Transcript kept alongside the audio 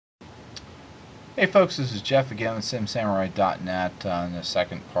Hey folks, this is Jeff again with SimSamurai.net on the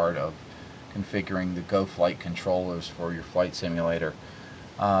second part of configuring the GoFlight controllers for your flight simulator.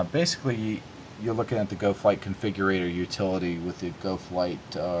 Basically, you're looking at the GoFlight configurator utility with the GoFlight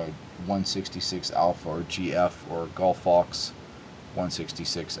 166 Alpha or GF or Gullfox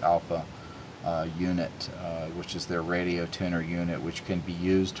 166 Alpha unit, which is their radio tuner unit, which can be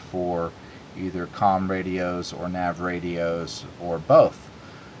used for either comm radios or nav radios or both.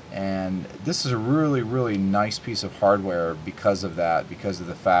 And this is a really nice piece of hardware because of that, because of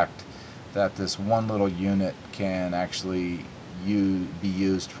the fact that this one little unit can actually be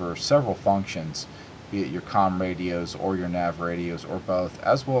used for several functions, be it your comm radios or your nav radios or both,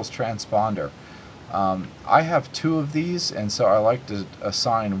 as well as transponder. I have two of these, and so I like to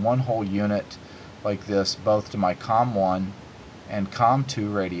assign one whole unit like this both to my COM1 and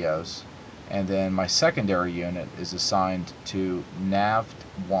COM2 radios, and then my secondary unit is assigned to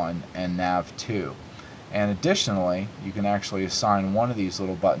NAV1 and NAV2. And additionally, you can actually assign one of these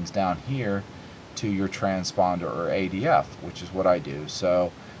little buttons down here to your transponder or ADF, which is what I do.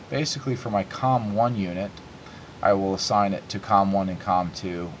 So basically for my COM1 unit, I will assign it to COM1 and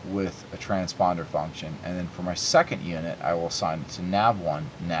COM2 with a transponder function, and then for my second unit I will assign it to NAV1,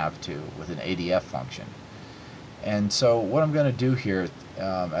 NAV2 with an ADF function. And so what I'm going to do here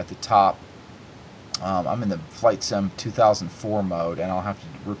at the top, I'm in the Flight Sim 2004 mode, and I'll have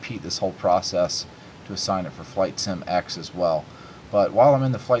to repeat this whole process to assign it for Flight Sim X as well. But while I'm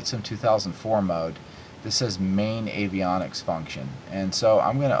in the Flight Sim 2004 mode, this says main avionics function, and so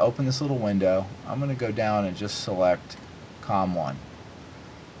I'm going to open this little window. I'm going to go down and just select COM1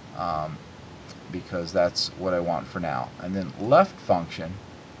 because that's what I want for now. And then left function,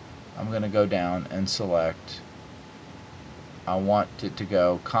 I'm going to go down and select, I want it to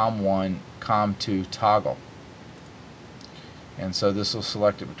go COM1, COM2 toggle. And so this will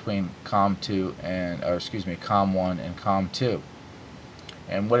select it between COM1 and COM2.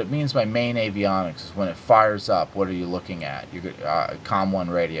 And what it means by main avionics is when it fires up, what are you looking at?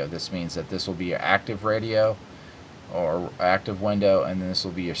 COM1 radio. This means that this will be your active radio or active window, and then this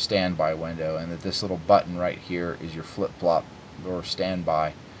will be your standby window, and that this little button right here is your flip-flop or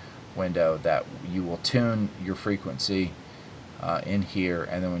standby window that you will tune your frequency in here,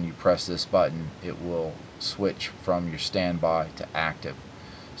 and then when you press this button it will switch from your standby to active.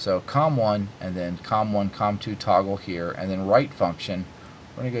 So COM1 and then COM1, COM2 toggle here, and then right function,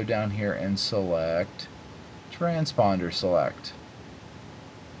 we're going to go down here and select transponder select.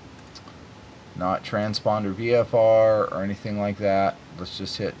 Not transponder VFR or anything like that. Let's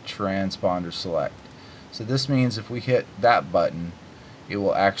just hit transponder select. So this means if we hit that button, it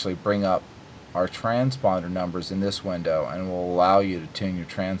will actually bring up our transponder numbers in this window and will allow you to tune your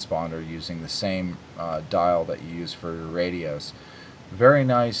transponder using the same dial that you use for your radios. Very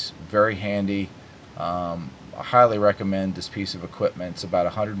nice, very handy. I highly recommend this piece of equipment. It's about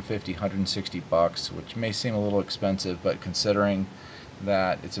 150, 160 bucks, which may seem a little expensive, but considering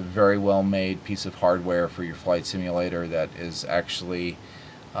that it's a very well made piece of hardware for your flight simulator that is actually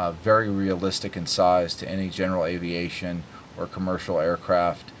very realistic in size to any general aviation or commercial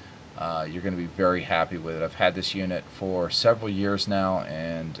aircraft, you're going to be very happy with it. I've had this unit for several years now,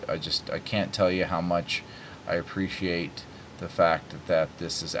 and I can't tell you how much I appreciate the fact that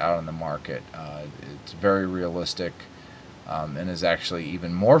this is out on the market. It's very realistic and is actually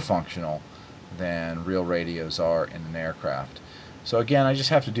even more functional than real radios are in an aircraft. So again, I just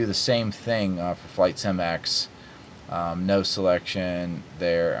have to do the same thing for Flight Sim X. No selection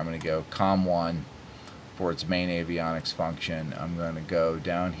there. I'm going to go COM1 for its main avionics function. I'm going to go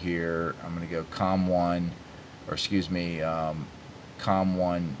down here. I'm going to go COM1, or excuse me,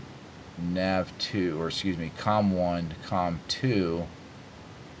 COM1 NAV2, or excuse me, COM1 COM2.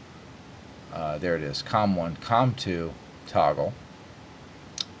 There it is, COM1 COM2 toggle.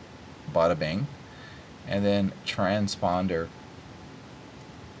 Bada bing. And then transponder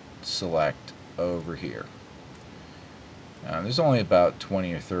select over here. There's only about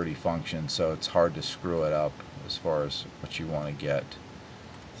 20 or 30 functions, so it's hard to screw it up as far as what you want to get.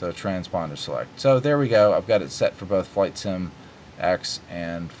 So transponder select. So there we go. I've got it set for both Flight Sim X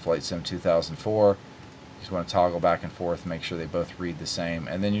and Flight Sim 2004. You just want to toggle back and forth, make sure they both read the same,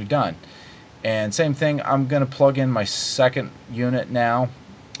 and then you're done. And same thing, I'm going to plug in my second unit now.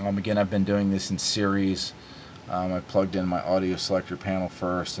 Again, I've been doing this in series. I plugged in my audio selector panel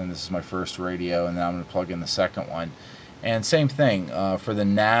first, and this is my first radio, and then I'm going to plug in the second one. And same thing, for the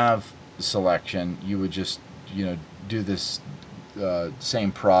nav selection, you would just do this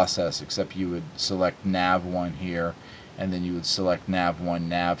same process, except you would select nav1 here, and then you would select nav1,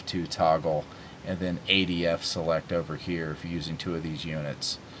 nav2 toggle, and then ADF select over here if you're using two of these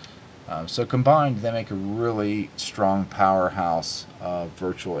units. So combined, they make a really strong powerhouse of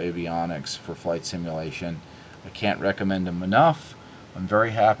virtual avionics for flight simulation. I can't recommend them enough. I'm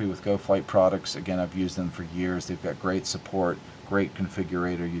very happy with GoFlight products. Again, I've used them for years. They've got great support, great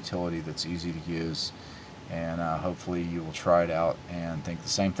configurator utility that's easy to use, and hopefully you will try it out and think the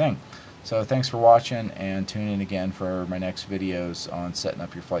same thing. So thanks for watching, and tune in again for my next videos on setting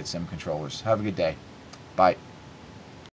up your flight sim controllers. Have a good day. Bye.